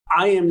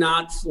I am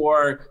not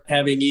for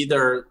having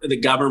either the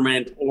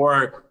government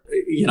or,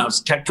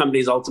 tech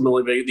companies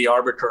ultimately be the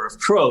arbiter of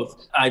truth.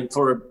 I'm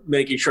for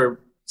making sure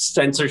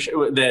censorship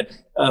that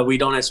we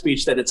don't have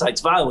speech that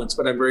incites violence,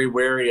 but I'm very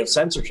wary of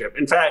censorship.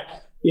 In fact,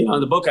 in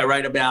the book I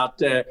write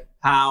about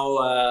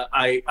how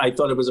I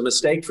thought it was a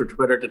mistake for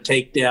Twitter to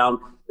take down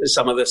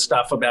some of this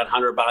stuff about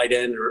Hunter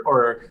Biden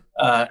or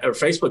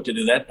Facebook to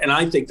do that. And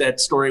I think that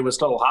story was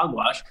total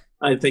hogwash.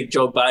 I think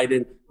Joe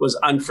Biden was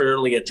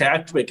unfairly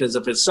attacked because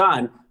of his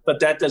son, but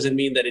that doesn't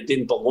mean that it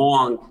didn't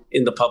belong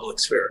in the public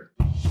sphere.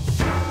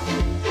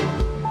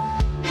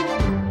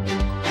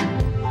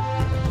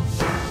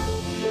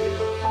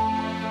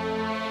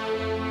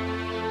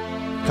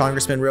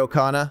 Congressman Ro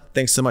Khanna,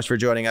 thanks so much for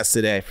joining us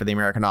today for The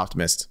American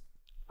Optimist.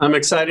 I'm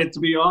excited to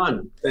be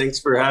on. Thanks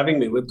for having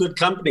me. With good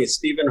company,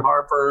 Stephen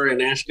Harper and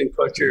Ashton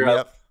Kutcher.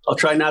 Yep. I'll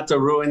try not to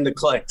ruin the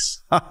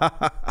clicks.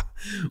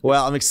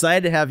 Well, I'm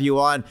excited to have you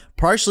on,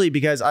 partially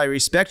because I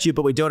respect you,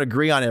 but we don't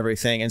agree on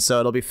everything. And so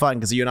it'll be fun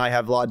because you and I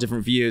have a lot of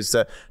different views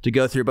to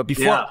go through. But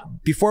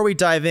before we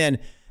dive in,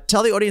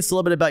 tell the audience a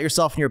little bit about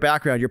yourself and your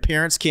background. Your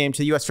parents came to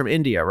the U.S. from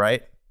India,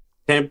 right?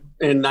 Came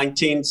in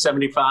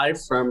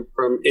 1975 from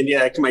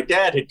India. Actually, my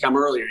dad had come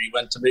earlier. He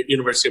went to the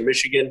University of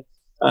Michigan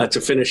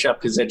to finish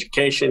up his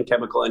education,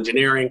 chemical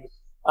engineering.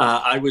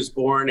 I was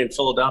born in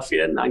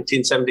Philadelphia in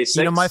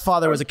 1976. My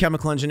father was a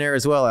chemical engineer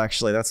as well,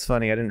 actually. That's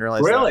funny. I didn't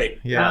realize really?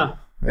 that.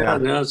 Yeah.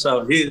 No,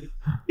 so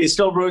he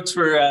still roots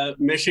for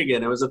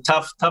Michigan. It was a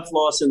tough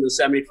loss in the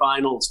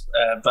semifinals,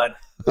 but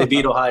they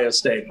beat Ohio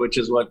State, which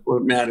is what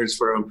matters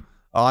for him.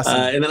 Awesome.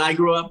 And then I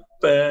grew up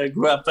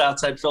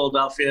outside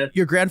Philadelphia.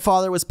 Your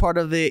grandfather was part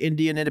of the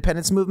Indian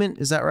independence movement,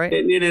 is that right?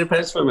 Indian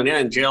independence movement,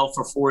 in jail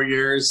for 4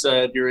 years in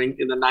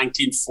the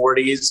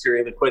 1940s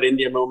during the Quit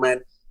India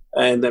movement,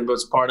 and then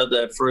was part of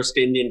the first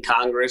Indian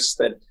Congress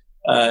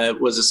that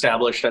was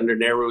established under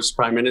Nehru's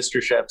prime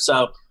ministership.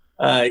 So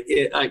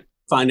I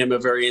find him a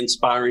very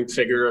inspiring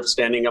figure of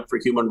standing up for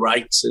human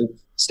rights and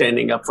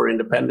standing up for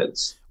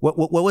independence.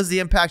 What was the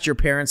impact your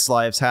parents'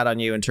 lives had on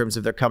you in terms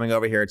of their coming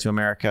over here to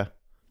America?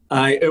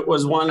 It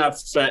was one of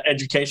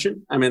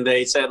education. I mean,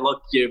 they said,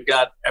 look, you've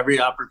got every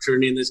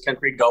opportunity in this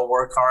country. Go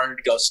work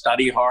hard, go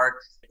study hard.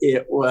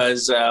 It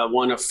was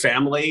one of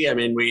family. I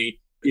mean,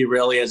 you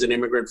really, as an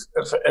immigrant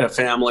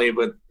family,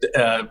 would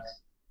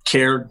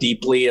care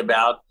deeply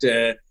about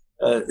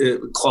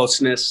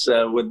closeness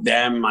with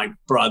them, my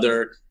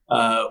brother,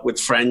 with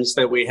friends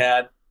that we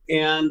had.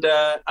 And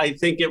I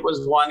think it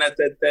was one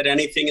that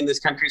anything in this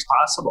country is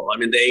possible. I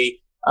mean, they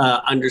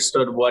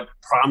understood what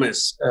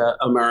promise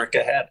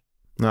America had.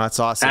 No, that's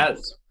awesome.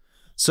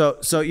 So,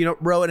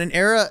 Ro, in an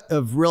era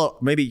of real,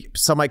 maybe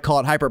some might call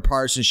it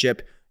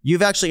hyper-partisanship,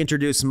 you've actually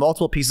introduced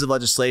multiple pieces of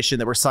legislation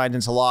that were signed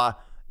into law,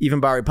 even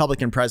by a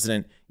Republican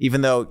president, even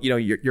though,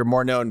 you're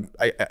more known.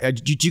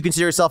 Do you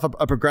consider yourself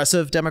a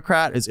progressive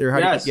Democrat?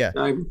 Yes,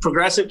 I'm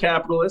progressive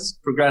capitalist,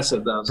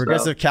 progressive though.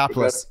 Progressive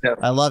capitalist.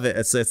 I love it.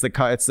 It's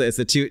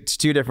the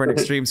two different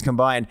extremes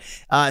combined.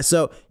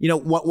 So,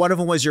 one of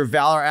them was your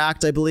Valor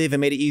Act, I believe,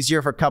 and made it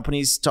easier for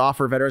companies to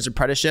offer veterans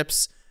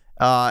apprenticeships.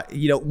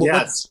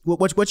 Yes.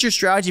 What's your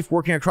strategy for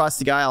working across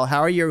the aisle?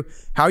 How are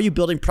you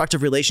building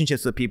productive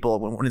relationships with people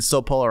when it's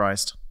so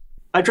polarized?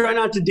 I try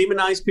not to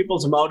demonize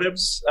people's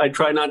motives. I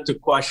try not to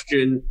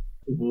question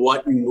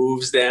what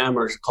moves them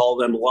or call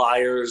them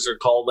liars or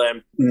call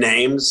them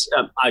names.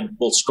 I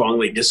will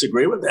strongly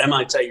disagree with them.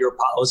 I'd say your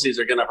policies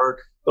are going to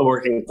hurt the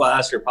working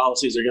class. Your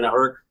policies are going to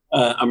hurt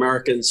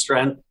American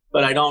strength.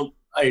 But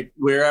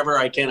wherever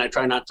I can, I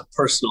try not to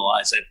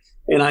personalize it.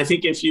 And I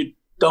think if you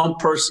don't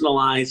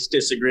personalize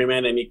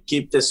disagreement and you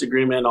keep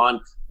disagreement on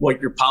what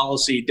your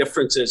policy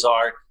differences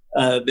are,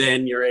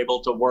 then you're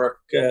able to work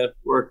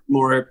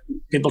more.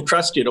 People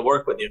trust you to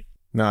work with you.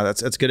 No,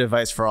 that's good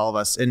advice for all of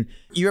us. And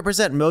you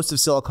represent most of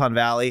Silicon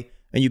Valley,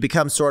 and you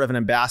become sort of an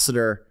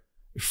ambassador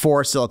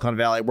for Silicon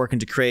Valley, working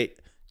to create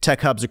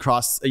tech hubs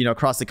across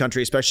the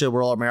country, especially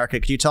rural America.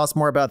 Could you tell us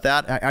more about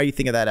that? How you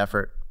think of that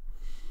effort?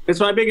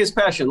 It's my biggest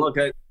passion. Look,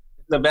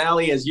 the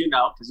Valley, as you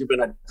know, because you've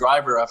been a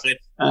driver of it,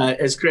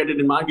 has created,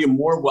 in my view,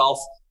 more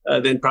wealth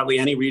than probably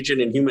any region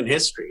in human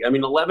history. I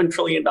mean, $11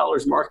 trillion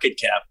market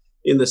cap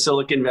in the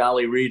Silicon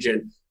Valley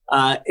region.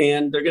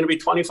 And there are going to be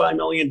 25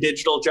 million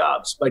digital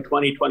jobs by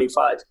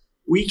 2025.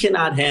 We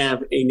cannot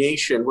have a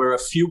nation where a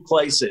few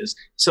places,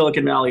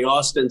 Silicon Valley,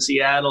 Austin,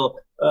 Seattle,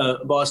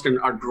 Boston,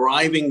 are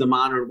driving the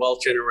modern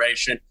wealth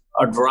generation,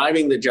 are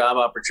driving the job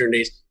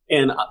opportunities,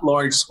 and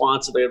large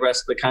swaths of the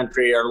rest of the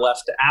country are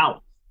left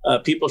out.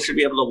 People should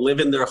be able to live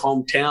in their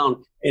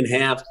hometown and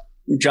have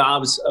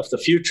jobs of the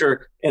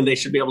future, and they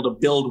should be able to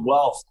build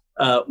wealth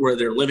where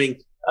they're living.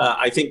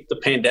 I think the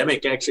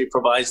pandemic actually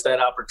provides that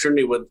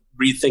opportunity with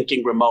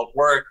rethinking remote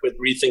work, with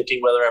rethinking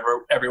whether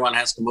everyone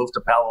has to move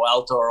to Palo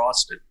Alto or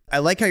Austin. I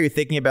like how you're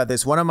thinking about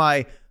this. One of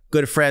my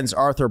good friends,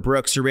 Arthur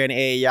Brooks, who ran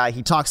AAI,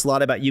 he talks a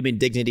lot about human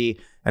dignity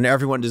and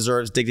everyone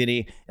deserves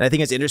dignity. And I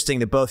think it's interesting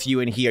that both you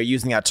and he are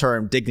using that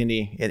term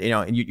dignity, and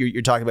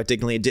you're talking about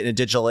dignity in a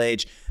digital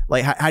age.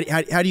 Like,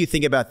 how do you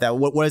think about that?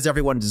 What does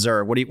everyone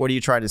deserve? What are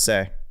you trying to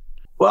say?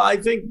 Well, I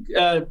think,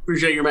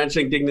 appreciate you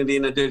mentioning dignity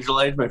in a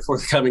digital age, my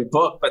forthcoming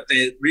book. But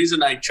the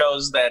reason I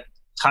chose that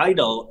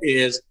title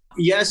is,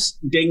 yes,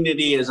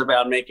 dignity is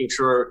about making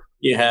sure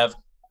you have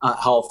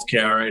health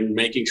care and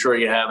making sure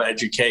you have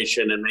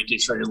education and making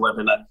sure you live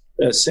in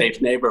a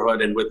safe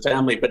neighborhood and with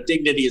family. But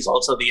dignity is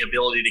also the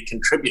ability to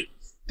contribute,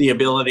 the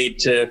ability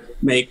to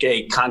make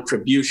a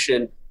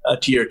contribution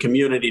to your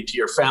community, to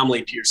your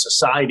family, to your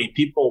society.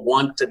 People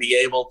want to be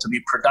able to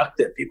be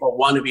productive. People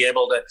want to be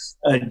able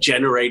to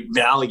generate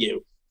value.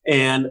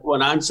 And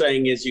what I'm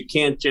saying is you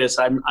can't just,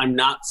 I'm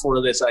not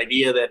for this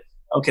idea that,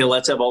 okay,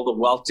 let's have all the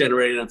wealth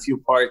generated in a few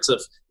parts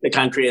of the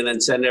country and then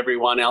send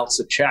everyone else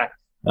a check.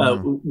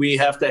 We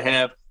have to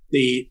have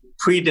the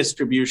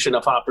pre-distribution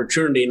of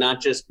opportunity, not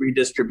just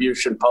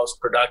redistribution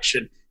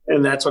post-production.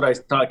 And that's what I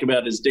talk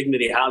about is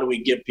dignity. How do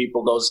we give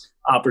people those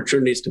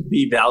opportunities to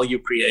be value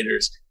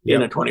creators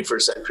in a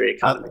 21st century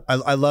economy?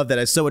 I love that.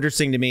 It's so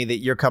interesting to me that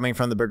you're coming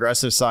from the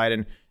progressive side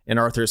and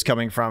Arthur's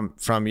coming from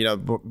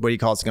what he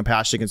calls the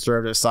compassionate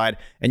conservative side.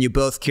 And you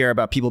both care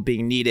about people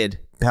being needed,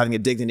 having the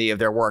dignity of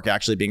their work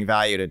actually being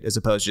valued as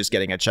opposed to just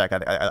getting a check.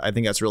 I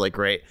think that's really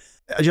great.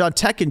 On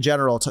tech in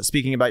general,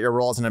 speaking about your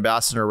role as an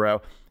ambassador,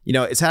 Ro,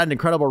 it's had an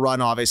incredible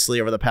run, obviously,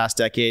 over the past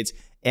decades.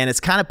 And it's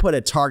kind of put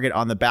a target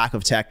on the back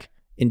of tech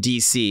in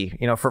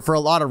DC, for a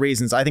lot of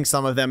reasons. I think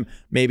some of them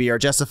maybe are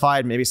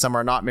justified, maybe some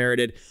are not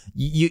merited.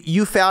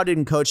 You founded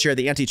and co-chaired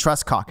the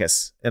antitrust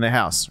caucus in the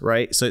House,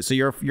 right? So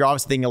you're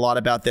obviously thinking a lot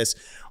about this.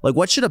 Like,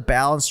 what should a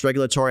balanced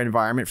regulatory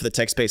environment for the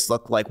tech space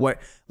look like?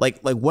 What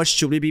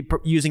should we be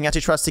using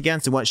antitrust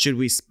against, and what should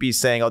we be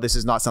saying, oh, this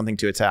is not something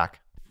to attack?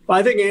 Well,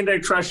 I think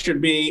antitrust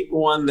should be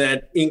one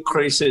that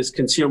increases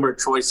consumer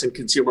choice and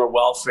consumer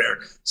welfare.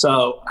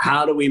 So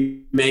how do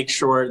we make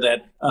sure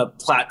that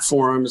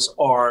platforms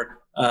are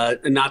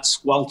not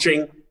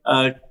squelching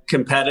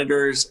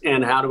competitors,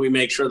 and how do we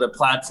make sure that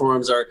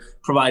platforms are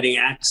providing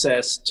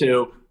access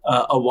to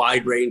a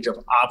wide range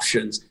of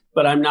options?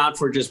 But I'm not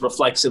for just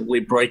reflexively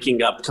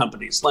breaking up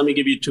companies. Let me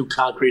give you two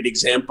concrete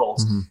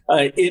examples.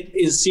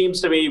 It seems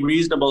to me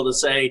reasonable to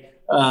say,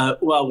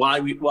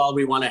 while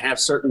we want to have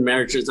certain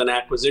mergers and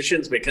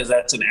acquisitions, because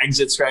that's an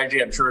exit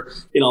strategy. I'm sure,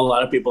 a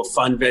lot of people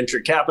fund venture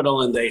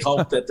capital and they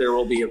hope that there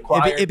will be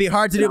acquired. It'd be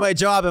hard to do my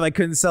job if I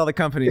couldn't sell the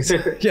companies.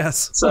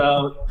 Yes.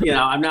 So,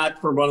 I'm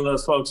not for one of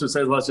those folks who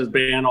says, let's just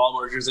ban all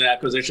mergers and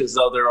acquisitions,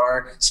 though there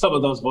are some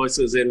of those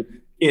voices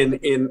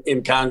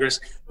in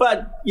Congress.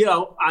 But,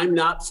 I'm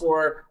not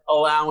for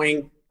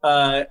allowing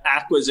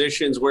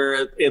acquisitions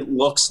where it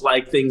looks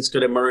like things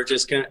could emerge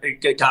as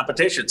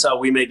competition. So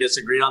we may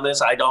disagree on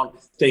this. I don't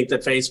think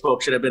that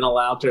Facebook should have been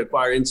allowed to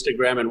acquire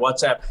Instagram and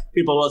WhatsApp.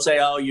 People will say,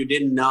 oh, you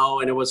didn't know,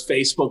 and it was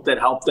Facebook that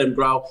helped them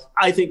grow.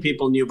 I think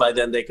people knew by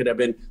then they could have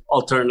been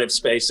alternative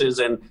spaces.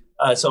 And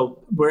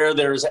so where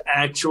there's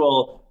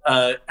actual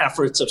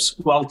efforts of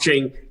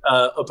squelching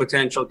a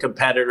potential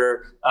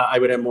competitor, I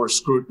would have more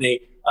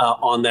scrutiny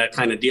on that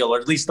kind of deal, or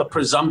at least the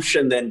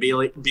presumption then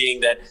being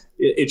that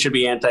it should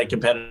be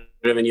anti-competitive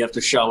and you have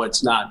to show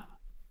it's not.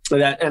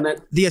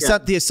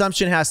 The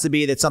assumption has to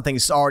be that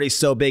something's already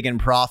so big and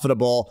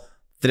profitable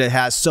that it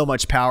has so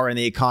much power in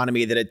the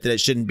economy that it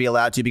shouldn't be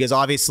allowed to. Because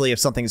obviously, if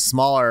something's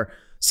smaller,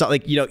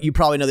 you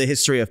probably know the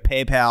history of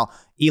PayPal.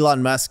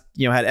 Elon Musk,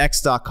 had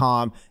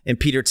X.com, and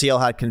Peter Thiel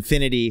had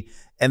Confinity,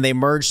 and they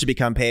merged to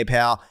become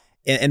PayPal.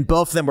 And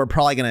both of them were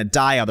probably going to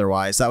die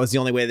otherwise. That was the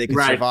only way they could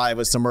survive,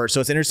 was to merge.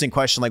 So it's an interesting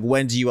question, like,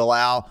 when do you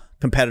allow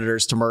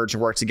competitors to merge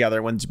and work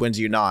together? When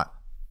do you not?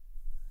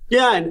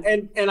 Yeah,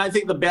 and I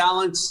think the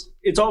balance,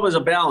 it's always a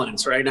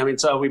balance, right? I mean,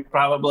 so we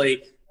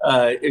probably,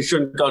 it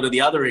shouldn't go to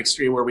the other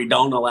extreme where we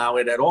don't allow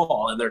it at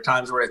all. And there are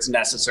times where it's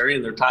necessary,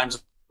 and there are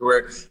times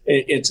where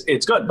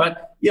it's good.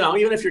 But,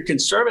 even if you're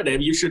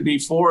conservative, you should be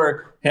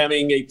for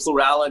having a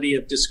plurality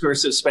of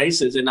discursive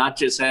spaces and not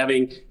just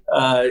having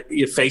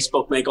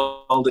Facebook make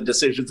all the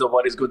decisions of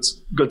what is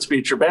good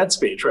speech or bad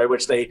speech, right?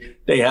 Which they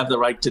have the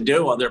right to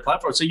do on their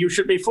platform. So you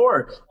should be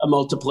for a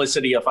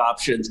multiplicity of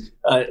options,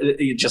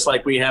 just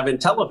like we have in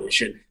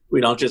television.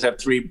 We don't just have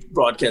 3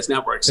 broadcast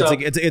networks. So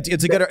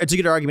it's a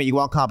good argument. You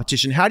want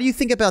competition. How do you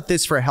think about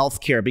this for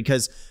healthcare?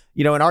 Because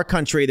in our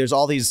country, there's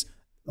all these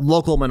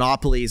local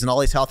monopolies and all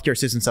these healthcare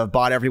systems have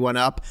bought everyone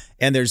up,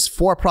 and there's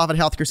for-profit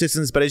healthcare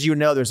systems. But as you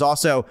know, there's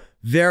also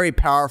very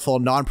powerful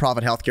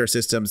nonprofit healthcare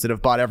systems that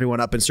have bought everyone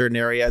up in certain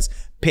areas,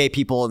 pay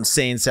people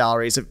insane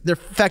salaries. They're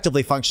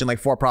effectively functioning like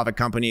for-profit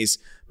companies,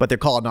 but they're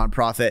called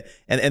nonprofit.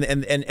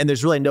 And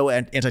there's really no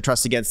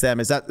antitrust against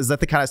them. Is that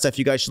the kind of stuff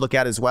you guys should look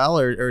at as well,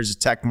 or is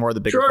tech more the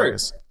bigger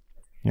focus?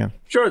 Yeah,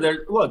 sure.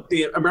 Look,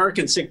 The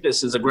American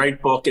Sickness is a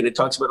great book, and it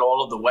talks about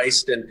all of the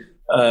waste and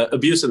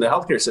abuse in the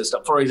healthcare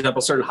system. For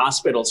example, certain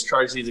hospitals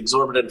charge these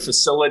exorbitant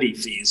facility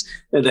fees,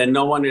 and then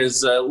no one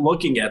is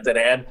looking at that,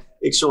 add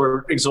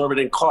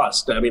exorbitant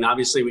cost. I mean,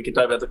 obviously, we can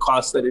talk about the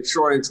cost that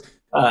insurance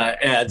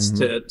adds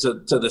to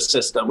the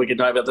system. We can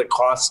talk about the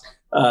cost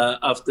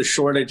of the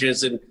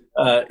shortages in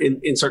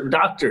certain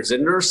doctors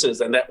and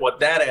nurses, and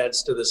what that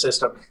adds to the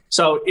system.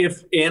 So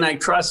if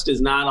antitrust is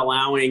not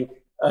allowing,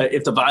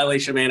 if the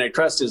violation of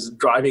antitrust is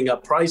driving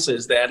up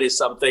prices, that is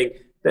something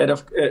that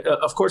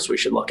of course we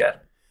should look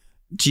at.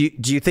 Do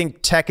you think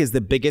tech is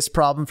the biggest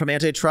problem from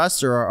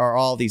antitrust, or are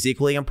all these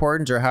equally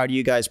important, or how do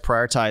you guys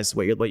prioritize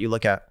what you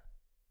look at?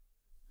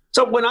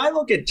 So when I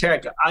look at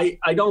tech,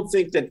 I don't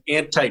think that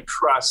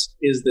antitrust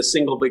is the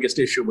single biggest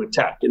issue with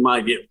tech, in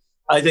my view.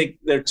 I think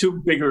there are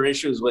two bigger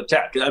issues with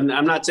tech. I'm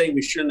not saying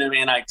we shouldn't have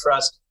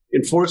antitrust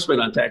enforcement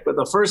on tech, but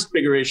the first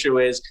bigger issue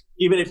is,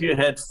 even if you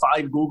had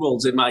 5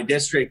 Googles in my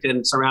district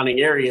and surrounding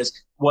areas,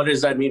 what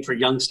does that mean for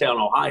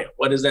Youngstown, Ohio?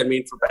 What does that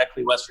mean for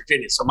Beckley, West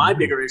Virginia? So my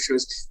bigger issue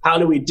is, how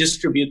do we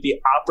distribute the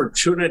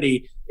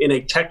opportunity in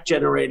a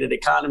tech-generated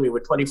economy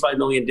with 25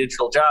 million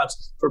digital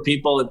jobs for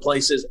people in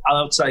places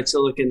outside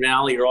Silicon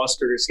Valley or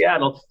Austin or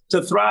Seattle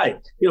to thrive?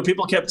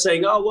 People kept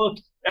saying, oh, look,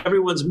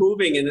 everyone's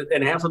moving,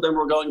 and half of them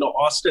were going to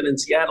Austin and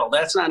Seattle.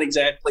 That's not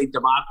exactly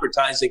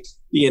democratizing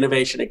the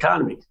innovation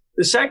economy.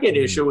 The second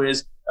issue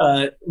is,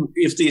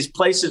 if these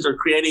places are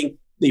creating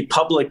the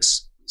public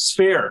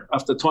sphere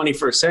of the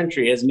 21st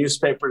century, as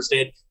newspapers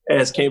did,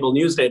 as cable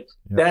news did,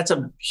 that's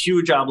a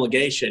huge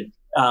obligation.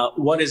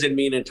 What does it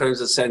mean in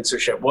terms of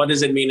censorship? What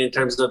does it mean in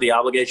terms of the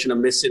obligation of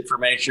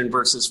misinformation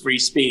versus free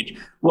speech?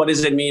 What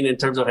does it mean in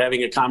terms of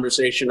having a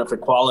conversation of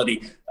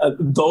equality?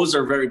 Those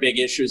are very big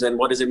issues. And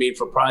what does it mean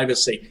for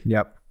privacy?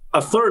 Yep.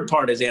 A third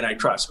part is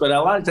antitrust. But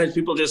a lot of times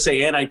people just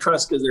say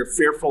antitrust because they're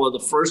fearful of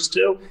the first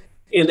two.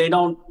 And they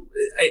don't.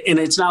 And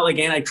it's not like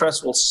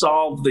antitrust will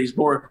solve these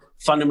more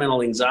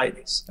fundamental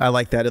anxieties. I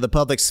like that. In the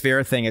public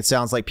sphere thing, it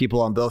sounds like people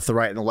on both the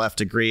right and the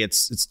left agree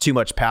it's too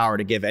much power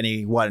to give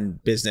any one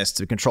business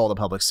to control the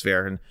public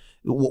sphere. And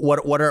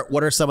what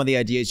are some of the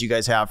ideas you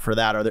guys have for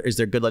that? Is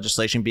there good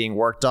legislation being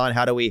worked on?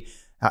 How do we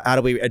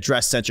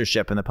address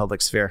censorship in the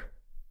public sphere?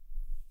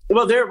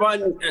 Well,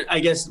 I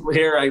guess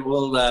here I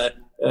will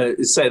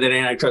say that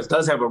antitrust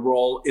does have a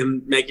role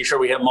in making sure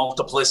we have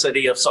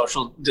multiplicity of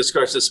social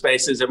discursive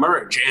spaces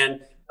emerge. And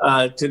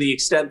to the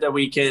extent that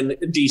we can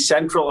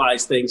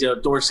decentralize things,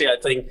 Dorsey, I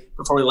think,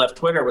 before he left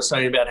Twitter, was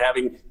talking about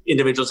having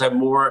individuals have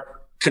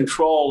more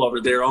control over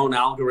their own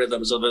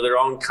algorithms, over their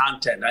own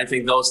content. I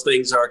think those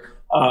things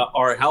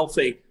are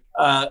healthy.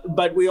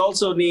 But we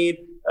also need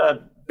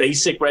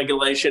basic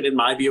regulation, in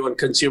my view, on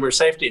consumer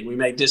safety. And we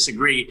may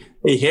disagree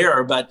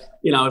here, but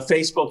if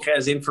Facebook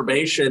has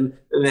information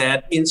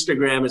that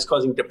Instagram is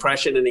causing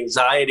depression and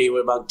anxiety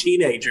among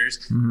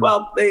teenagers,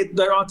 well,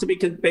 there ought to be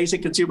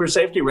basic consumer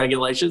safety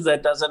regulations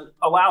that doesn't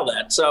allow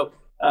that. So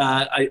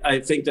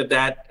I think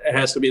that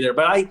has to be there.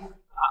 But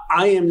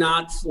I am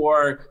not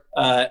for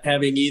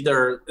having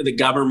either the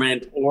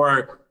government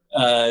or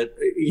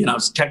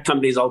tech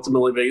companies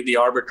ultimately be the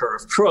arbiter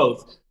of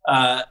truth.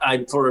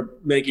 I'm for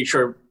making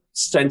sure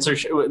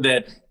censorship,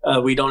 that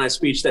we don't have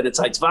speech that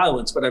incites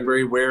violence, but I'm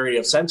very wary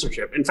of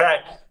censorship. In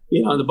fact,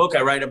 in the book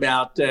I write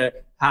about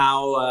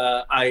how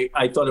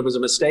I thought it was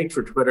a mistake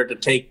for Twitter to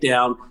take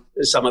down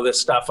some of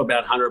this stuff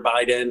about Hunter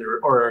Biden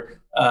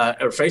or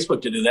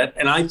Facebook to do that.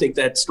 And I think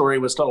that story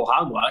was total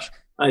hogwash.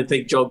 I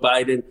think Joe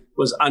Biden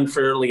was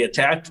unfairly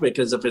attacked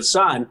because of his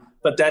son,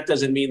 but that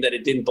doesn't mean that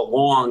it didn't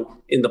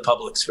belong in the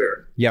public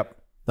sphere. Yep.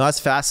 No,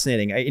 that's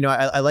fascinating.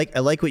 I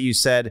like what you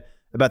said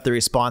about the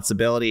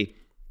responsibility.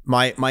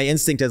 My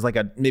instinct as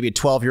maybe a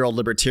 12-year-old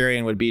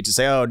libertarian would be to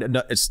say, oh,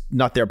 no, it's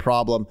not their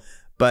problem.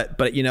 But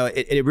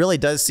it really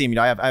does seem,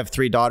 I have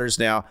 3 daughters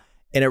now,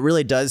 and it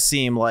really does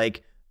seem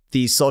like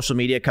these social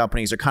media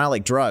companies are kind of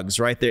like drugs,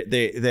 right?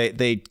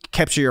 They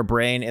capture your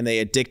brain and they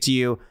addict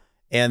you,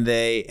 and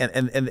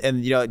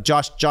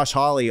Josh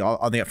Hawley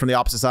from the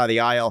opposite side of the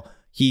aisle,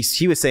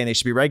 he was saying they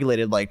should be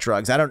regulated like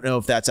drugs. I don't know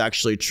if that's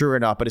actually true or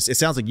not, but it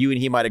sounds like you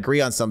and he might agree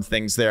on some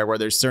things there, where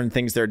there's certain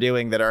things they're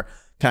doing that are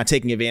kind of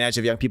taking advantage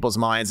of young people's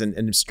minds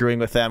and screwing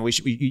with them.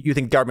 You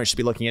think government should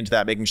be looking into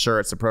that, making sure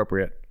it's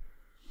appropriate?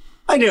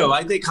 I do.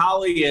 I think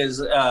Holly is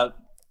a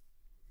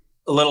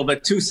little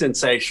bit too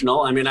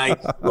sensational. I mean,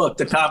 look,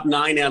 the top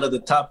 9 out of the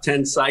top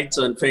 10 sites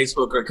on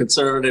Facebook are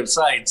conservative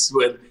sites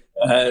with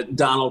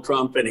Donald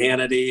Trump and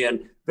Hannity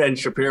and Ben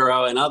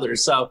Shapiro and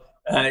others. So,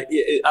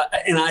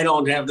 and I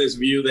don't have this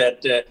view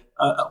that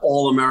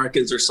all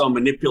Americans are so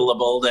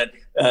manipulable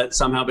that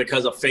somehow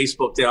because of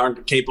Facebook, they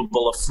aren't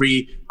capable of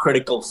free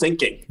critical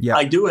thinking. Yeah.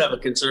 I do have a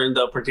concern,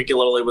 though,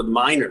 particularly with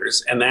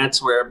minors. And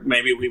that's where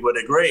maybe we would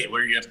agree,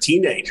 where you have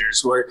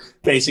teenagers where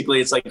basically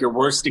it's like your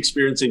worst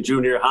experience in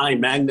junior high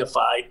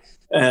magnified.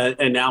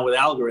 And now with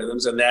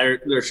algorithms, and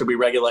there should be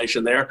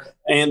regulation there,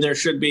 and there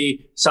should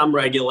be some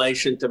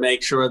regulation to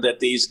make sure that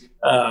these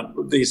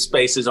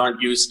spaces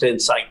aren't used to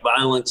incite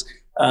violence.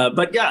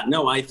 But yeah,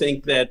 no, I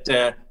think that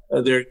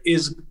there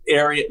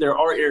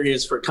are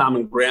areas for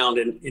common ground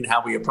in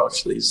how we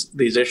approach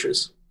these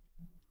issues.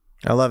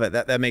 I love it.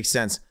 That makes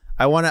sense.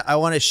 I want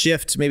to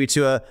shift maybe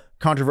to a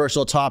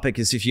controversial topic,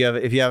 is if you have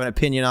an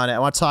opinion on it. I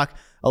want to talk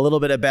a little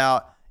bit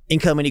about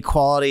income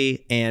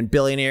inequality and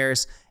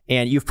billionaires.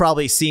 And you've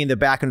probably seen the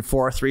back and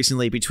forth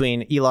recently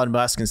between Elon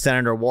Musk and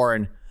Senator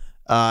Warren.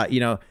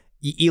 Elon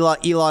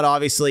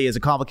obviously is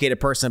a complicated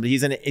person, but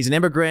he's an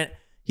immigrant.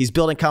 He's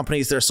building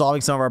companies that are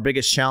solving some of our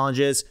biggest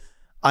challenges.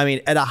 I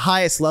mean, at a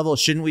highest level,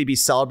 shouldn't we be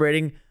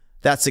celebrating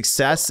that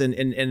success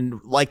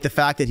and like the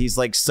fact that he's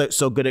like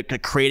so good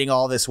at creating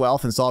all this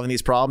wealth and solving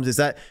these problems?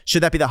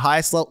 Should that be the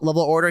highest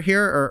level order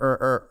here,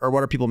 or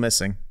what are people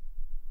missing?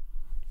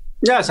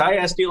 Yes, I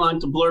asked Elon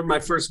to blurb my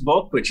first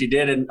book, which he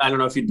did, and I don't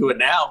know if he'd do it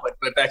now,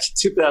 but back in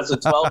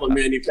 2012 on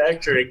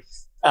manufacturing.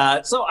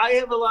 So I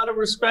have a lot of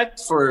respect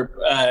for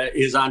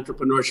his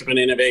entrepreneurship and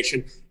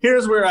innovation.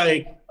 Here's where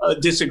I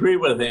disagree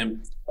with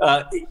him.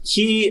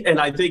 He, and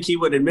I think he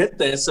would admit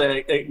this,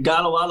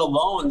 got a lot of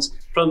loans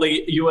from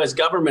the U.S.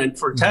 government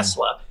for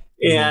Tesla.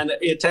 And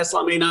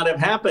Tesla may not have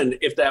happened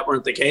if that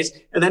weren't the case.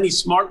 And then he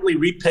smartly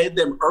repaid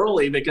them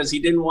early because he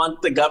didn't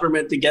want the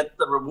government to get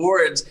the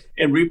rewards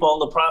and reap all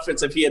the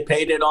profits if he had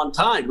paid it on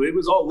time. It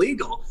was all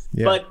legal.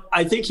 Yeah. But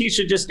I think he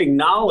should just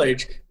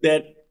acknowledge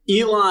that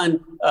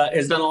Elon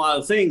has done a lot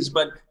of things,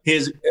 but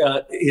his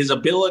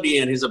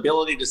ability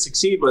to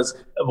succeed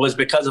was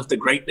because of the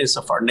greatness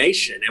of our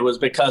nation. It was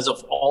because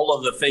of all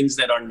of the things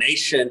that our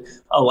nation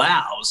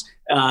allows,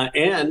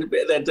 and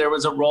that there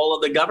was a role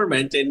of the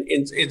government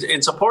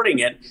in supporting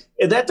it.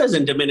 And that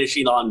doesn't diminish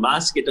Elon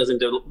Musk. It doesn't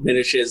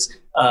diminish his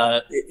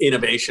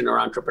innovation or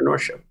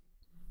entrepreneurship.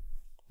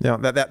 No,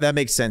 that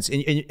makes sense.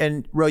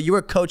 And Ro, you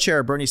were co-chair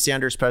of Bernie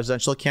Sanders'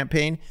 presidential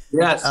campaign.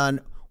 Yes.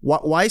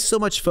 Why so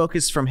much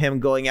focus from him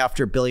going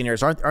after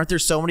billionaires? Aren't there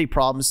so many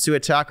problems to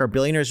attack? Are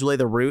billionaires really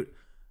the root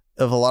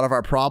of a lot of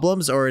our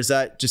problems, or is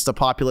that just a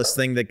populist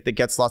thing that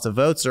gets lots of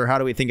votes, or how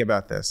do we think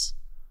about this?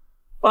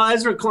 Well,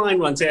 Ezra Klein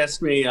once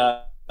asked me,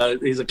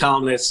 he's a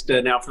columnist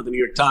now for the New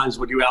York Times,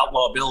 would you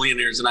outlaw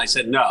billionaires? And I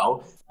said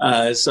no.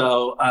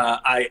 So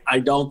I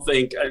don't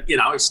think,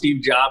 if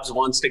Steve Jobs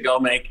wants to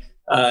go make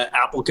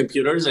Apple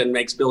computers and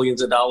makes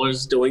billions of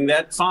dollars doing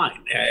that,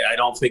 fine. I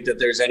don't think that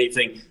there's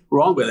anything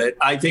wrong with it.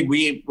 I think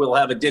we will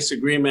have a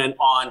disagreement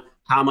on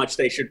how much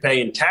they should pay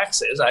in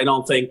taxes. I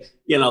don't think,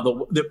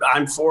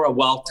 I'm for a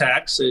wealth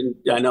tax, and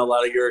I know a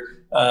lot of your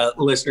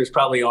listeners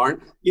probably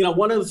aren't.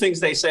 One of the things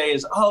they say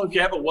is, if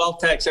you have a wealth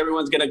tax,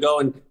 everyone's going to go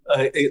and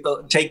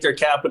take their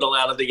capital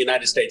out of the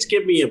United States.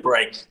 Give me a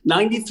break.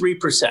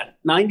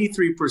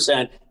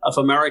 93% of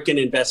American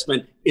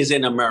investment is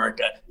in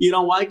America. You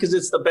know why? Because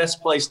it's the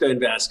best place to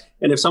invest.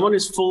 And if someone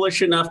is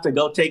foolish enough to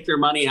go take their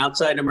money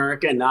outside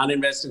America and not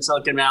invest in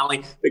Silicon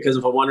Valley because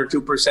of a 1 or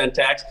 2%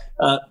 tax,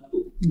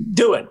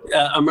 do it.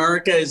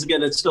 America is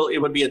going to it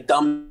would be a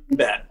dumb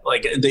bet.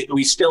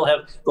 We still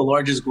have the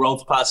largest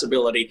growth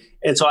possibility.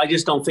 And so I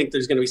just don't think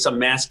there's going to be some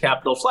mass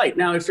capital flight.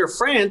 Now, if you're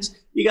France,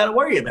 you got to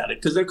worry about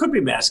it because there could be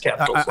mass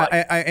capital flight.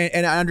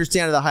 And I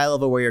understand at the high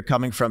level where you're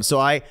coming from. So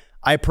I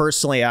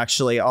personally,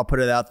 actually, I'll put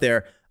it out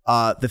there.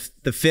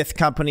 The fifth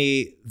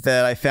company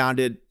that I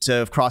founded to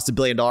have crossed $1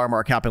 billion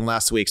mark happened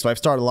last week. So I've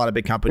started a lot of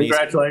big companies.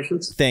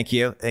 Congratulations. Thank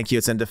you.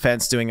 It's in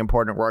defense, doing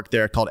important work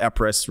there, called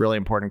Epirus, really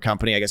important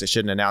company. I guess I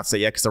shouldn't announce it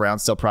yet because the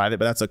round's still private,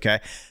 but that's okay.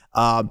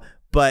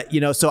 But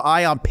so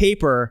I, on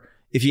paper,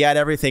 if you add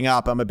everything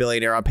up, I'm a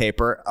billionaire on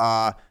paper.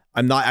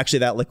 I'm not actually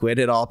that liquid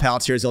at all.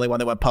 Palantir is the only one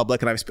that went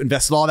public, and I've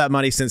invested all that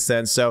money since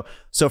then. So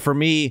for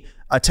me,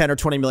 a $10 or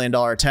 $20 million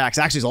tax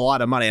actually is a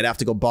lot of money. I'd have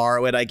to go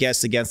borrow it, I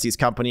guess, against these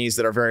companies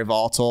that are very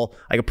volatile.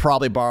 I could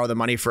probably borrow the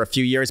money for a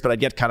few years, but I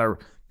get kind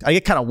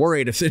of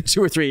worried if in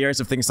 2 or 3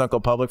 years if things don't go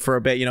public for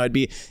a bit. It'd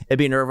be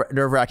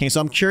nerve-wracking. So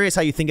I'm curious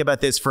how you think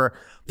about this.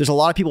 There's a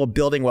lot of people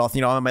building wealth.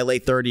 I'm in my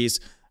late 30s.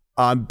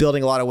 I'm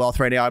building a lot of wealth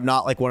right now. I'm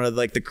not like one of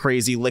the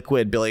crazy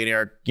liquid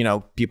billionaire,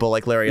 people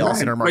like Larry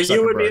Ellison or Mark Zuckerberg. But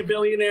you would be a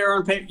billionaire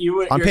on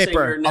paper. On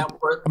paper,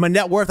 my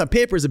net worth on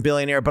paper is a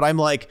billionaire, but I'm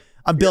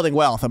building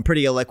wealth. I'm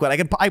pretty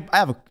illiquid. I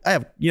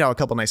have a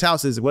couple nice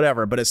houses,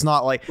 whatever. But it's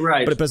not like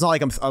right. But it's not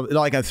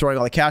like I'm throwing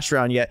all the cash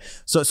around yet.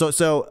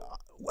 So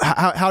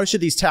how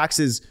should these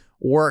taxes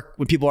work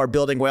when people are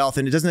building wealth?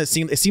 And it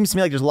seems to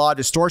me like there's a lot of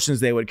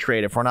distortions they would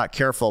create if we're not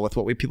careful with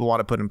what people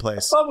want to put in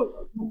place.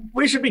 Well,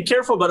 we should be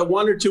careful, but a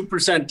 1 or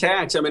 2%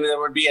 tax, there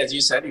would be, as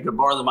you said, you could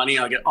borrow the money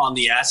on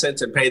the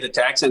assets and pay the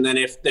tax. And then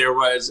if there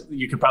was,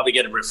 you could probably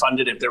get it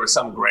refunded if there was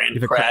some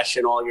grand crash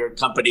and all your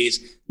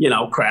companies,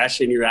 crash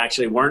and you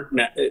actually weren't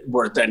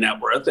worth that net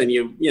worth, and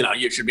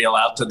you should be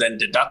allowed to then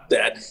deduct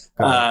that.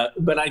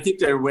 But I think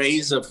there are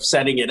ways of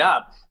setting it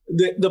up.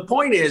 The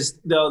point is,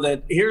 though,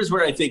 that here's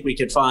where I think we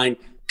could find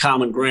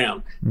common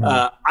ground.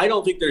 I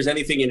don't think there's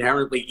anything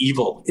inherently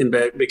evil in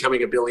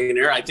becoming a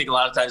billionaire. I think a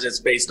lot of times it's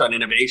based on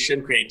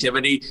innovation,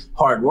 creativity,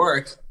 hard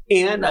work.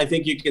 And I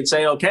think you can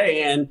say,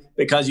 okay, and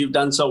because you've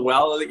done so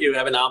well, that you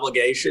have an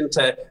obligation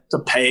to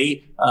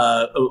pay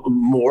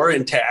more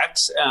in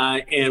tax.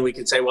 And we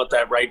can say what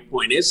that right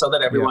point is so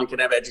that everyone can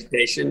have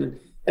education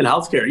and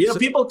healthcare.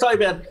 People talk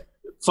about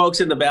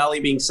folks in the Valley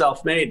being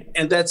self-made,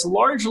 and that's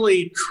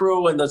largely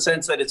true in the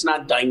sense that it's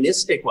not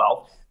dynastic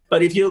wealth.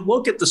 But if you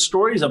look at the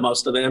stories of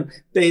most of them,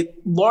 they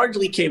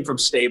largely came from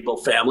stable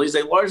families.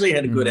 They largely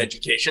had a good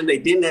education. They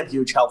didn't have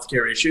huge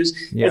healthcare issues.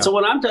 Yeah. And so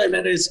what I'm talking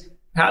about is,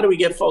 how do we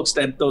get folks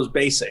those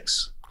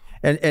basics?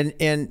 I think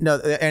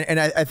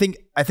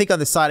on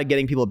the side of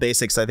getting people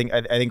basics, I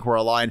think we're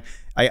aligned.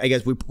 I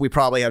guess we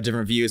probably have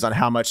different views on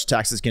how much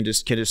taxes can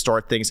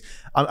distort things.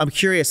 I'm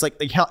curious, like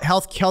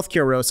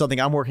healthcare, Ro,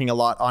 something I'm working a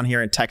lot on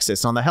here in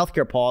Texas. On the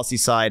healthcare policy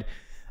side,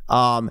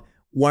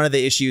 One of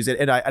the issues,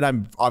 and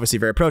I'm obviously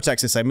very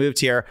pro-Texas, I moved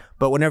here,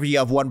 but whenever you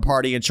have one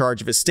party in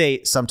charge of a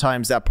state,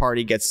 sometimes that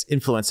party gets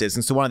influences.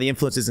 And so one of the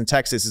influences in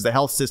Texas is the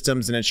health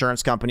systems and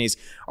insurance companies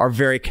are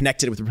very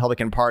connected with the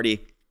Republican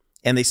Party,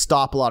 and they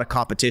stop a lot of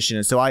competition.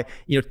 And so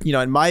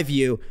in my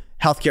view,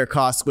 healthcare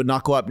costs would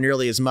not go up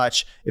nearly as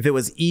much if it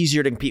was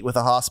easier to compete with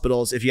the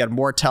hospitals, if you had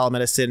more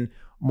telemedicine,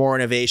 more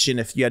innovation,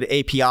 if you had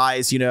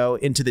APIs,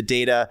 into the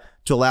data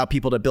to allow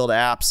people to build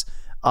apps.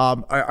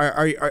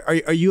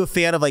 Are you a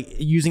fan of like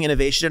using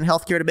innovation in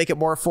healthcare to make it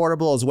more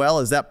affordable as well?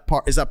 Is that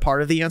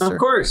part of the answer? Of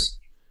course.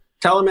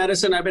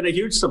 Telemedicine, I've been a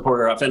huge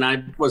supporter of, and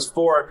I was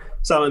for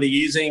some of the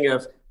easing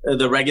of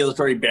the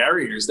regulatory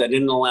barriers that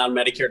didn't allow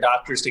Medicare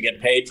doctors to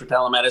get paid for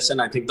telemedicine.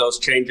 I think those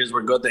changes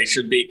were good. They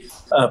should be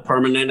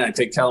permanent. I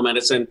think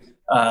telemedicine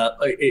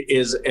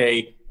is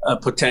a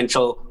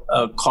potential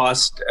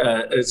cost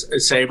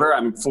saver.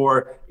 I'm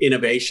for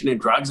innovation in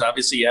drugs.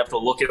 Obviously, you have to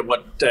look at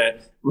what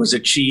was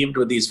achieved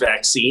with these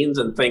vaccines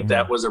and think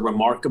that was a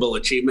remarkable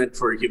achievement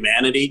for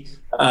humanity.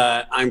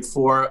 I'm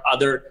for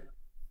other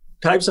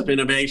types of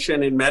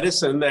innovation in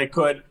medicine that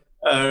could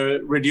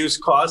reduce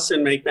costs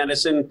and make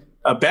medicine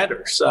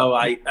better. So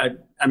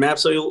I'm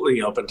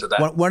absolutely open to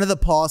that. One of the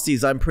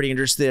policies I'm pretty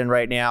interested in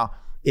right now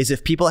is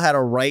if people had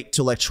a right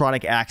to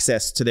electronic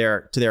access to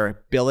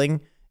their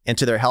billing and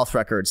to their health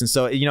records. And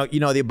so, the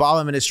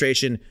Obama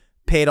administration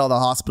paid all the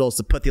hospitals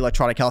to put the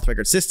electronic health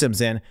record systems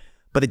in,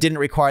 but it didn't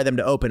require them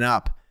to open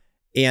up.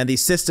 And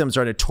these systems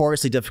are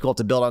notoriously difficult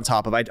to build on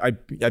top of. I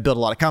build a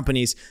lot of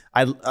companies.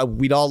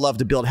 We'd all love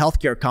to build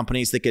healthcare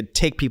companies that could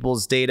take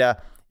people's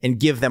data and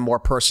give them more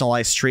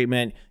personalized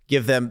treatment,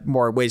 give them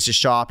more ways to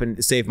shop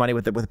and save money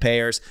with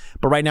payers.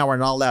 But right now, we're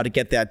not allowed to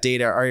get that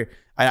data.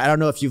 I don't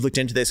know if you've looked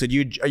into this. Are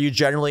you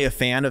generally a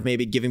fan of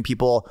maybe giving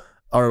people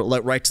or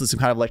right to some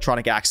kind of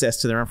electronic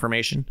access to their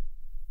information?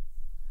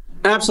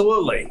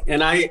 Absolutely.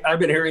 And I've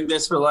been hearing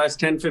this for the last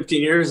 10,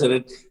 15 years.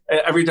 And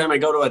every time I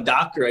go to a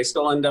doctor, I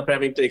still end up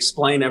having to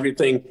explain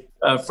everything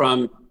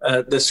from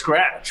the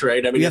scratch,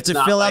 right? I mean, you have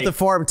to fill out the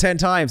form 10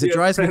 times. It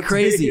drives me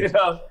crazy.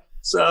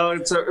 So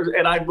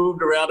and I've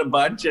moved around a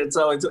bunch, and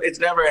so it's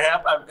never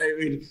happened. I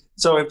mean,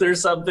 so if there's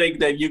something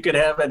that you could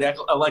have an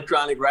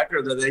electronic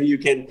record that then you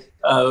can,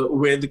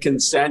 with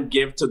consent,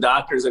 give to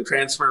doctors and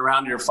transfer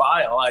around your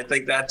file, I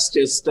think that's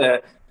just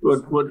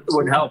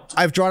would help.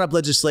 I've drawn up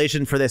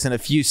legislation for this in a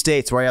few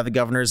states where I have the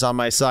governors on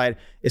my side.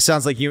 It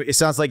sounds like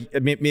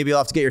maybe you'll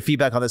have to get your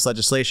feedback on this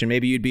legislation.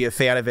 Maybe you'd be a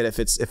fan of it if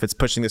it's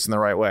pushing this in the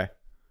right way.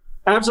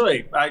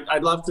 Absolutely.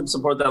 I'd love to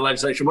support that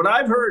legislation. What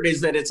I've heard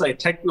is that it's a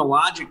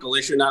technological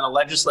issue, not a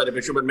legislative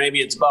issue, but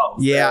maybe it's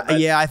both. Yeah.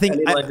 I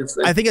think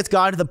it's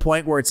gotten to the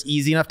point where it's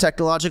easy enough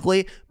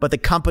technologically, but the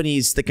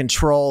companies that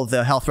control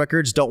the health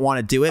records don't want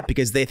to do it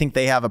because they think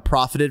they have a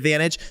profit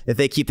advantage if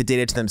they keep the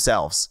data to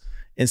themselves.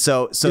 And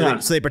so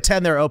they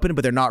pretend they're open,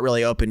 but they're not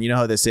really open. You know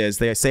how this is.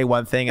 They say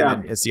one thing and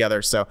then it's the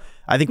other. So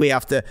I think we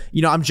have to,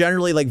 I'm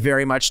generally like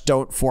very much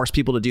don't force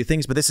people to do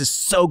things, but this is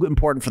so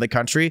important for the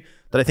country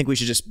that I think we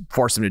should just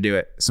force them to do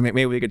it. So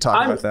maybe we could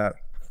talk about that.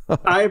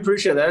 I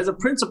appreciate that. As a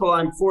principle,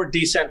 I'm for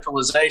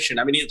decentralization.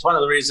 I mean, it's one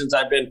of the reasons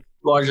I've been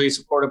largely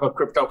supportive of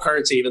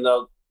cryptocurrency, even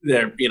though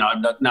they're,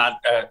 I'm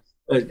not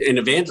an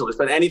evangelist,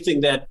 but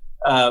anything that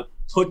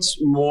puts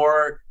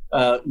more,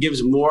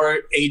 gives more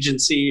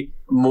agency,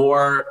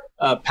 more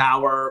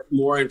power,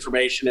 more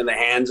information in the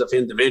hands of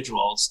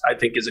individuals, I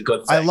think is a good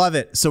thing. I love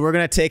it. So we're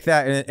going to take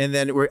that and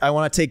then I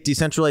want to take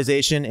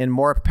decentralization and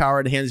more power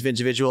in the hands of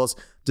individuals.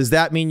 Does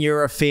that mean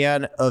you're a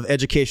fan of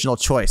educational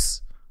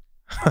choice?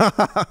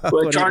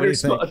 Well, a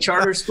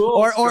charter school?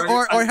 Or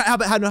how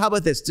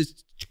about this?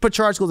 Just put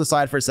charter schools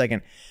aside for a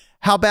second.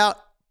 How about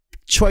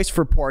choice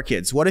for poor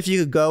kids? What if you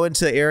could go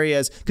into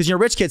areas, because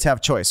rich kids have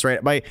choice,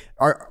 right?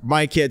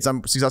 My kids,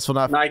 I'm successful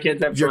enough. My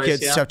kids have your choice. Your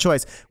kids have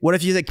choice. What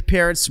if you think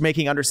parents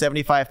making under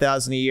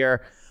 $75,000 a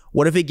year?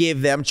 What if we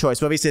gave them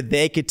choice? What if we said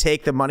they could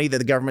take the money that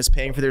the government's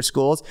paying for their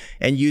schools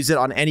and use it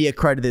on any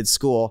accredited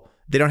school?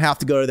 They don't have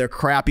to go to their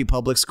crappy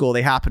public school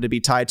they happen to be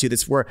tied to.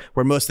 That's where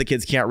most of the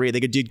kids can't read.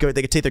 They could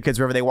take their kids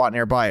wherever they want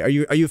nearby. Are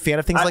you a fan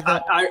of things like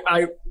that?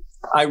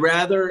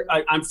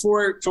 I'm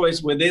for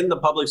choice within the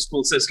public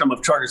school system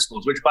of charter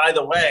schools, which, by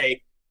the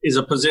way, is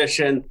a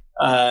position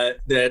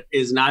that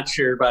is not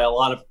shared by a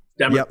lot of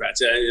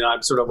Democrats. Yep.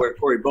 I'm sort of where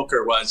Cory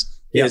Booker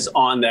is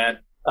on that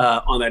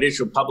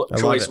issue of public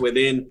choice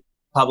within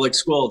public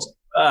schools.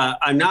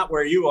 I'm not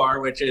where you are,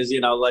 which is,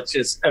 let's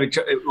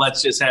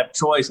just have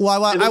choice.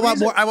 Well, I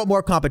want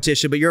more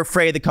competition, but you're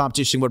afraid the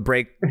competition would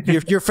break.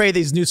 You're afraid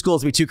these new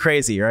schools would be too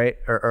crazy, right?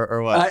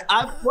 Or what?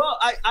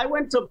 I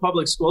went to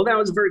public school. That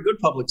was a very good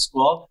public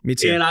school. Me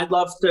too. And I'd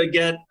love to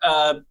get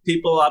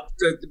people up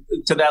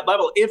to that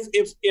level.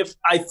 If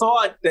I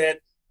thought that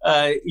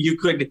you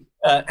could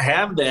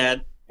have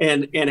that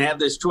and have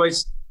this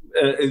choice,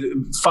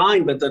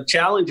 fine, but the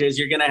challenge is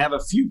you're going to have a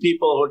few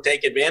people who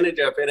take advantage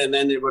of it, and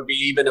then it would be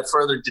even a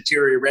further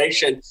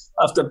deterioration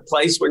of the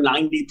place where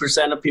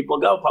 90% of people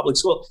go, public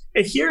school.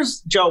 And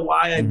here's, Joe,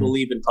 why I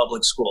believe in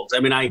public schools.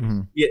 I mean,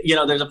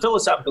 there's a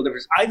philosophical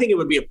difference. I think it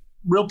would be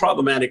real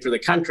problematic for the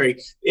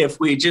country if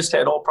we just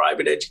had all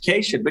private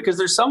education, because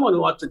there's someone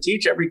who wants to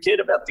teach every kid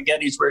about the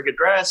Gettysburg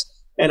Address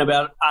and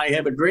about I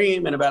Have a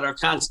Dream and about our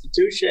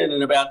Constitution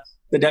and about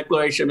the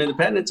Declaration of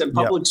Independence, and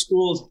public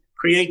schools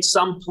create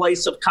some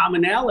place of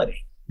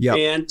commonality.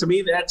 And to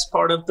me, that's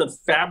part of the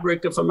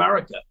fabric of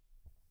America.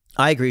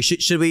 I agree.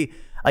 Should we?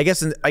 I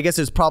guess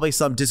there's probably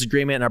some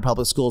disagreement in our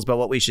public schools about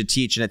what we should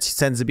teach, and it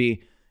tends to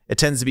be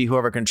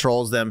whoever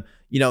controls them.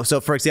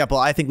 So for example,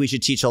 I think we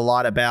should teach a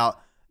lot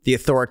about the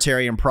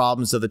authoritarian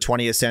problems of the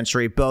 20th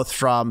century, both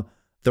from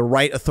the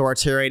right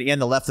authoritarian and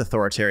the left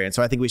authoritarian.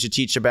 So I think we should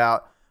teach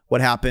about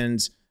what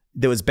happened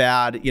that was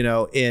bad,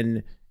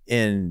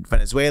 in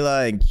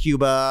Venezuela and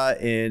Cuba,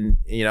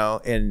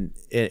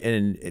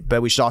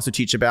 but we should also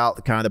teach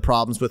about kind of the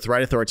problems with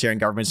right authoritarian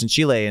governments in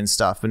Chile and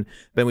stuff. And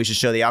then we should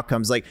show the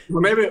outcomes. Like, well,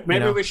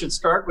 maybe we should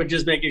start with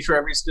just making sure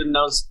every student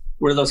knows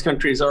where those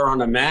countries are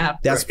on a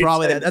map. That's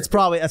right? That's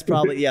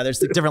probably yeah. There's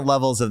different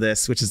levels of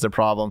this, which is the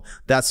problem.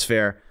 That's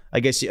fair. I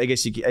guess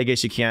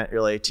you can't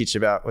really teach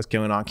about what's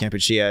going on in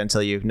Kampuchea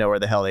until you know where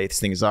the hell these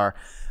things are.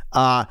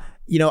 I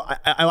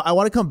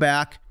want to come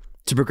back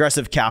to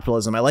progressive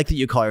capitalism. I like that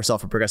you call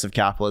yourself a progressive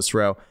capitalist,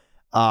 Ro.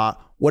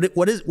 What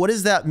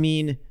does that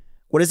mean?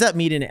 What does that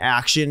mean in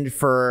action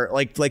for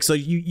like so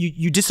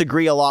you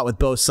disagree a lot with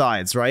both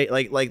sides, right?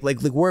 Like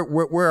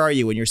where are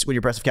you when you're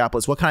progressive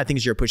capitalist? What kind of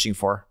things you're pushing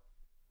for?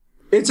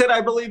 It's that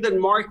I believe that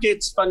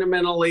markets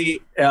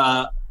fundamentally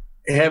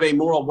have a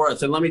moral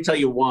worth, and let me tell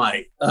you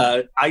why.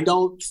 I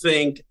don't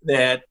think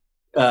that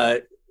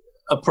a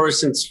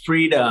person's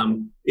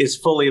freedom is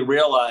fully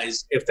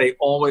realized if they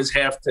always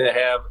have to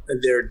have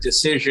their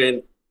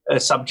decision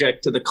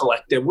subject to the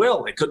collective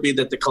will. It could be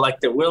that the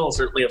collective will,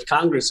 certainly of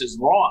Congress, is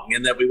wrong,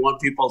 and that we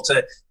want people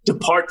to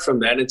depart from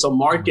that. And so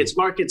markets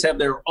have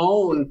their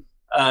own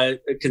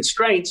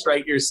constraints,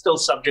 right? You're still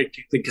subject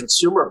to the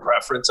consumer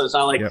preference. So it's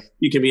not like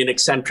you can be an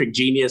eccentric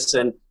genius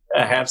and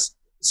have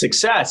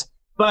success,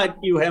 but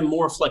you have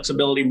more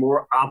flexibility,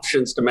 more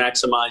options to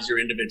maximize your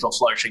individual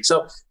flourishing.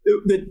 So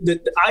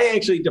I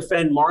actually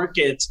defend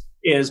markets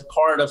as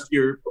part of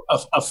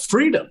of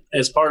freedom,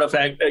 as part of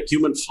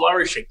human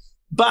flourishing.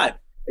 But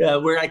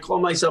where I call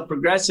myself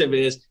progressive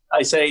is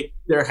I say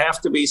there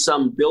have to be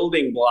some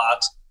building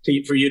blocks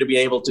for you to be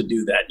able to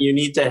do that. You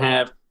need to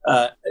have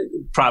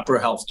proper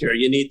healthcare.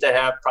 You need to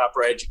have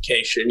proper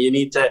education. You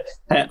need to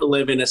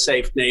live in a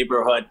safe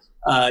neighborhood.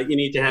 You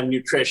need to have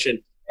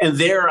nutrition. And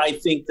there, I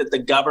think that the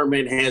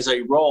government has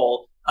a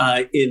role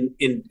in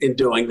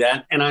doing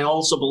that. And I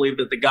also believe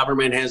that the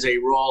government has a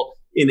role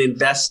in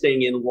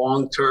investing in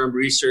long-term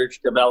research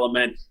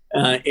development,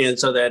 and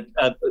so that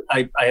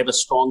I have a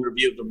stronger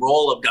view of the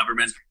role of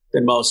government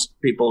than most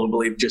people who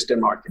believe just in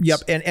markets.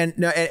 Yep,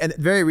 and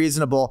very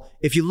reasonable.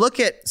 If you look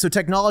at, so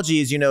technology,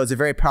 as you know, is a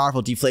very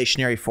powerful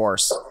deflationary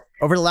force.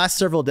 Over the last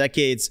several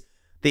decades,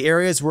 the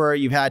areas where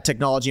you've had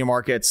technology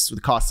markets with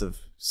the cost of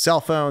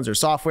cell phones or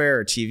software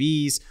or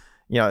TVs,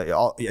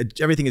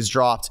 everything is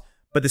dropped.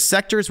 But the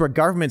sectors where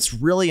government's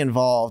really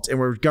involved and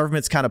where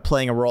government's kind of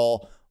playing a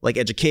role, like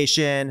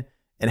education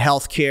and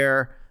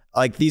healthcare,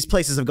 like these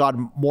places have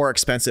gotten more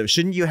expensive.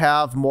 Shouldn't you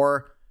have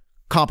more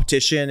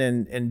competition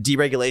and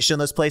deregulation in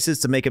those places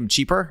to make them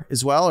cheaper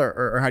as well?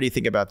 Or how do you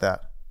think about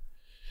that?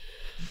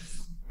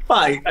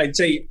 Well, I'd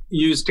say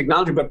use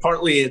technology, but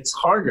partly it's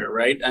harder,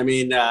 right? I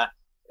mean,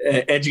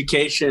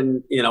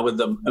 education, with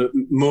the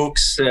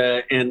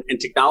MOOCs and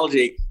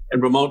technology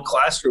and remote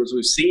classrooms,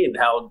 we've seen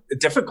how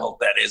difficult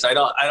that is. I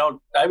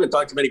haven't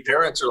talked to many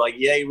parents who are like,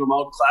 yay,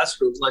 remote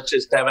classrooms, let's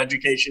just have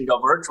education go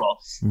virtual.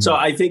 Mm-hmm. So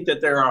I think that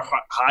there are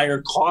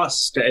higher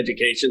costs to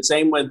education.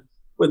 Same with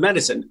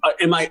medicine.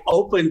 Am I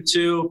open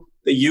to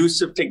the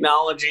use of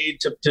technology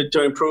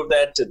to improve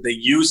that, to the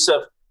use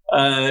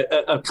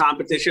of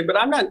competition? But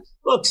I'm not,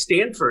 look,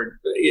 Stanford,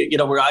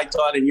 where I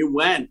taught and you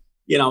went,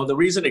 the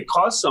reason it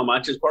costs so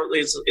much is partly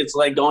it's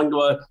like going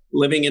to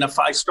living in a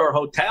 5-star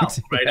hotel,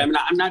 right? I mean,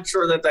 I'm not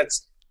sure that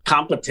that's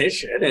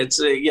competition. It's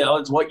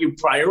it's what you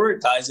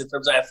prioritize in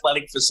terms of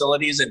athletic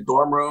facilities and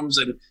dorm rooms,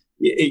 and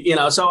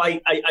So I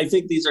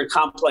think these are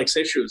complex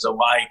issues of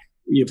why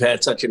you've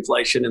had such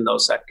inflation in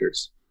those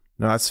sectors.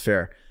 No, that's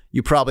fair.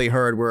 You probably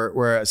heard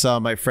where some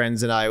of my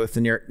friends and I with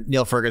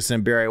Neil Ferguson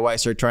and Barry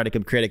Weiss are trying to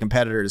create a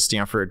competitor to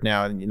Stanford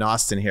now in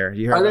Austin here.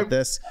 You heard about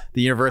this?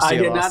 The University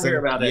of Austin. I did not hear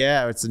about it.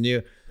 Yeah, it's a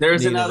new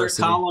There's new another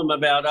university. Column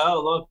about,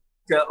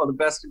 the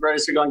best and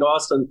brightest are going to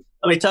Austin.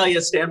 Let me tell you,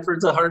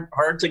 Stanford's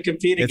hard to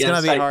compete against. It's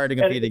going to be hard to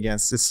compete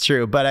against. It's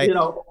true. But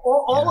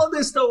all of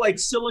this, though, like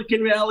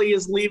Silicon Valley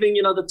is leaving,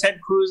 the Ted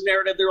Cruz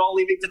narrative, they're all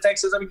leaving to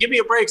Texas. I mean, give me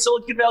a break.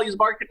 Silicon Valley's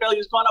market value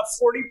has gone up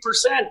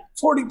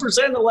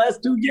 40% in the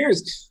last 2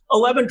 years.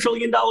 $11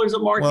 trillion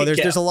of market well, cap.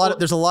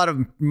 There's a lot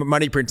of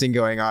money printing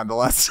going on the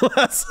last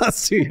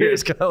 2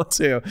 years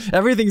too.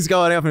 Everything's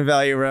going up in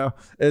value, Ro.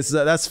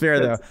 That's fair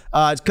though.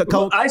 I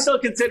still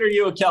consider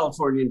you a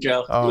Californian,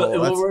 Joe.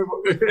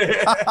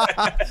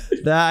 I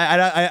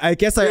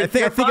guess I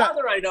think your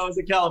father I know is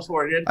a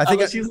Californian.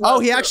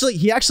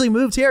 He actually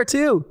moved here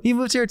too.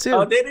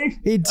 Oh, did he?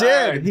 He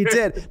did. Right. He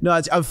did. No,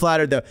 I'm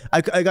flattered though.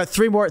 I got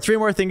three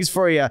more things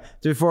for you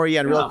before we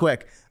end real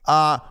quick.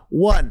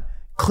 One,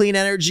 clean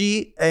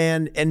energy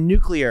and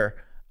nuclear.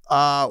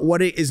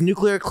 What is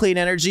nuclear clean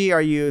energy?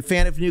 Are you a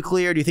fan of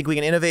nuclear? Do you think we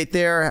can innovate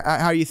there?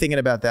 How are you thinking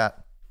about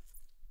that?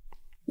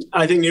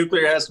 I think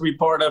nuclear has to be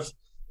part of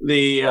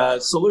the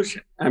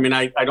solution. I mean,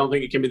 I don't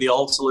think it can be the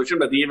old solution,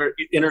 but the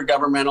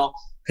Intergovernmental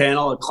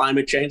Panel on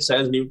Climate Change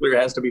says nuclear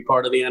has to be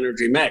part of the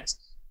energy mix.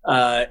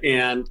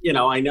 And,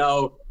 I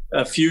know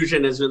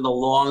fusion has been the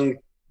long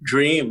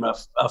dream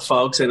of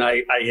folks, and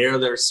I hear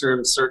there's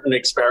certain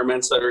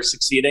experiments that are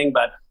succeeding,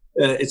 but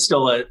it's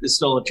still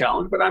a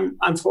challenge. But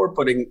I'm for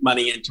putting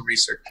money into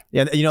research.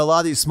 Yeah, a lot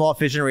of these small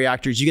fission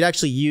reactors, you could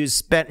actually use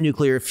spent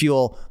nuclear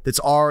fuel that's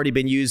already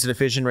been used in a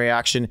fission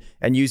reaction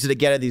and use it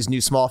again at these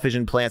new small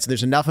fission plants. And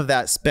there's enough of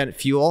that spent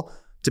fuel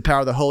to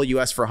power the whole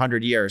U.S. for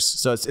 100 years.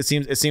 So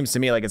it seems to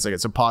me like it's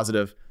a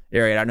positive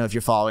area. I don't know if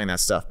you're following that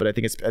stuff, but I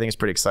think it's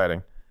pretty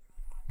exciting.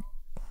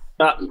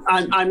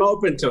 I'm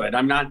open to it.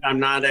 I'm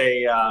not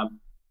a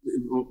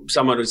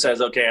someone who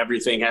says, okay,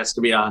 everything has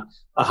to be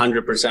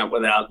 100%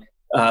 without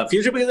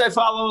fusion, because I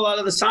follow a lot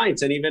of the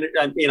science. And even,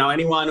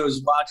 anyone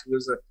who's watching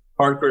who's a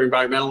hardcore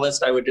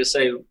environmentalist, I would just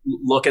say,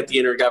 look at the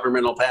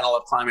Intergovernmental Panel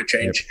of Climate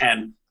Change,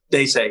 and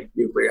they say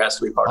nuclear has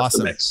to be part of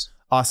the mix.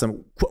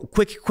 Awesome.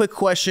 Quick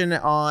question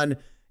on,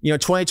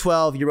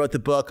 2012, you wrote the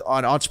book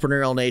on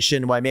Entrepreneurial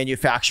Nation, Why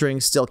Manufacturing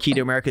is Still Key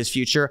to America's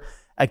Future.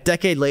 A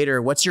decade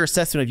later, what's your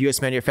assessment of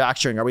U.S.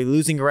 manufacturing? Are we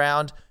losing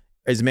ground?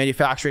 Is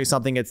manufacturing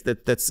something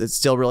that's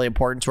still really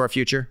important to our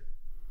future?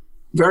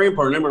 Very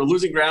important. And we're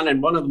losing ground.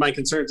 And one of my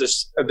concerns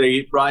is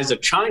the rise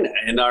of China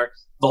and our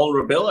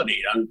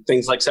vulnerability on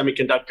things like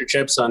semiconductor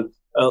chips, on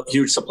a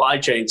huge supply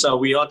chain. So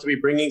we ought to be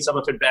bringing some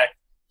of it back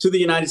to the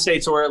United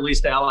States, or at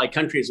least allied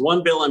countries.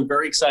 One bill I'm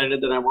very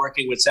excited that I'm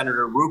working with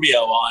Senator Rubio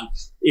on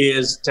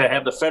is to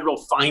have the federal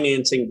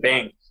financing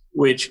bank,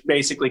 which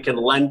basically can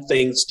lend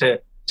things to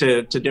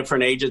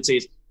different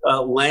agencies,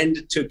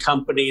 lend to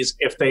companies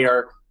if they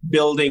are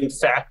building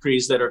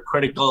factories that are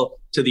critical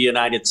to the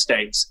United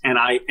States. And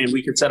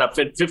we could set up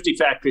 50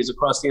 factories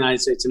across the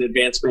United States in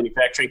advanced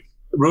manufacturing.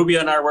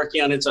 Rubio and I are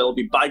working on it, so it'll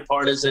be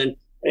bipartisan.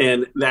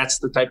 And that's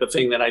the type of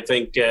thing that I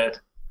think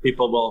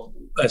people will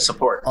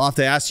support. I'll have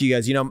to ask you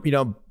guys,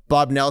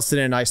 Bob Nelson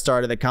and I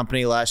started a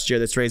company last year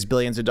that's raised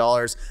billions of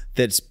dollars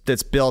that's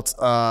built,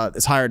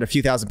 it's hired a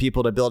few thousand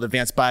people to build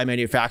advanced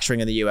biomanufacturing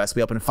in the U.S.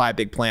 We opened 5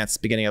 big plants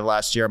beginning of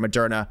last year.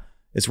 Moderna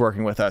is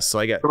working with us. So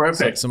I get,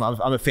 so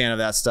I'm a fan of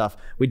that stuff.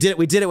 We did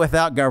it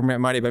without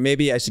government money, but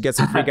maybe I should get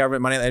some free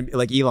government money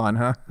like Elon,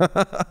 huh?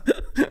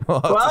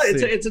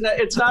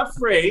 It's not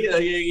free.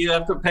 You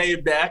have to pay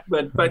it back,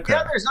 but okay.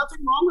 Yeah, there's nothing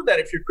wrong with that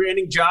if you're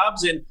creating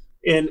jobs and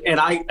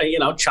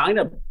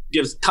China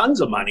gives tons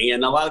of money,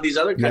 and a lot of these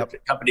other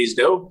companies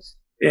do.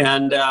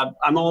 And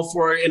I'm all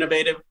for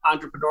innovative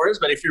entrepreneurs,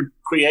 but if you're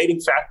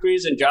creating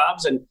factories and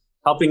jobs and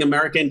helping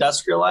America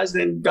industrialize,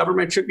 then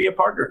government should be a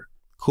partner.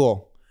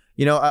 Cool.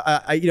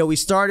 We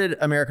started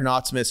American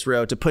Optimists,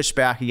 Ro, to push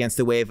back against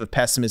the wave of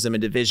pessimism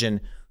and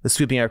division that's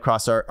sweeping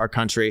across our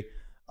country.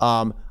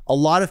 A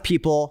lot of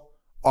people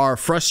are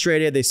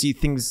frustrated. They see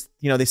things,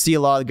 they see a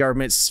lot of the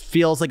government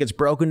feels like it's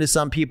broken to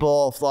some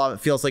people.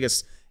 It feels like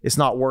it's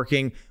not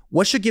working.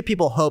 What should give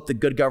people hope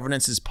that good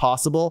governance is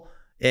possible?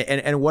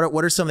 And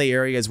what are some of the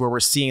areas where we're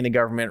seeing the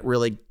government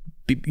really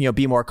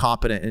be more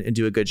competent and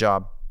do a good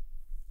job?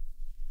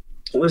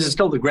 Well, this is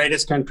still the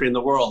greatest country in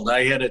the world.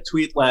 I had a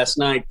tweet last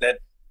night that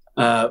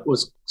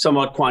was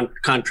somewhat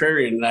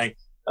contrarian, and I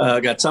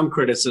got some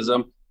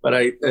criticism,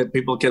 but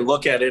people can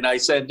look at it. I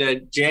said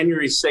that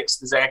January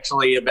 6th is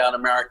actually about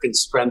American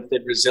strength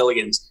and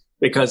resilience,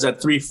 because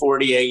at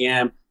 3:40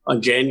 a.m.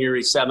 on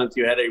January 7th,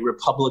 you had a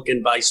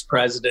Republican vice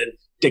president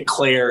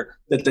declare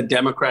that the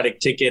Democratic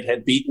ticket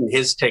had beaten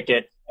his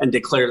ticket and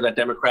declare that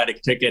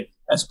Democratic ticket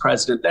as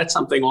president. That's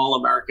something all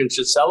Americans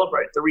should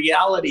celebrate. The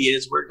reality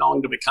is we're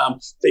going to become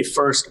the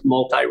first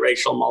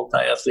multiracial,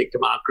 multi-ethnic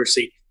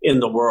democracy in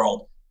the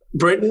world.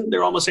 Britain,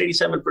 they're almost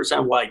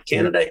 87% white.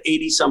 Canada,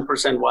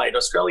 80-some% white.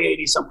 Australia,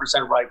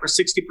 80-some% white. We're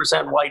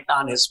 60% white,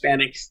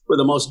 non-Hispanic. We're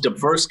the most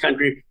diverse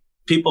country,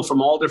 people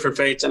from all different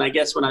faiths. And I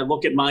guess when I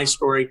look at my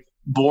story,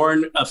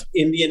 born of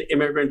Indian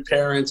immigrant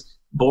parents,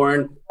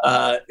 born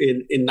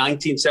in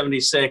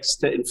 1976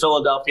 in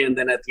Philadelphia, and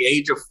then at the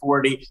age of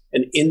 40,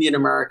 an Indian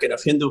American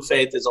of Hindu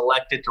faith is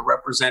elected to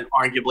represent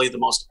arguably the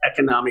most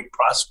economic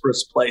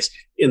prosperous place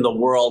in the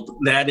world.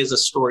 That is a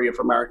story of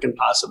American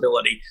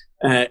possibility.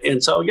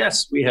 And so,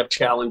 yes, we have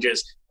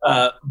challenges,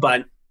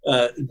 but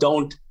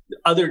don't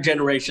other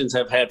generations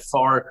have had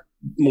far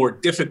more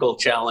difficult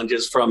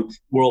challenges, from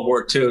World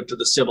War II to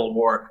the Civil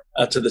War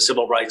to the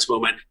Civil Rights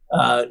Movement.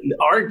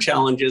 Our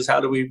challenge is, how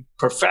do we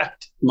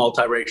perfect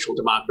multiracial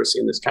democracy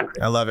in this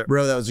country? I love it.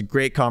 Ro, that was a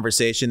great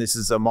conversation. This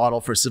is a model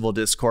for civil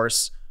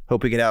discourse.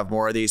 Hope we could have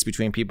more of these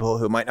between people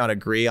who might not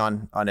agree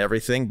on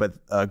everything, but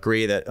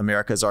agree that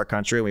America is our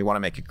country and we want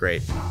to make it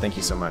great. Thank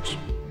you so much.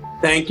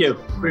 Thank you.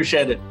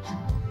 Appreciate it.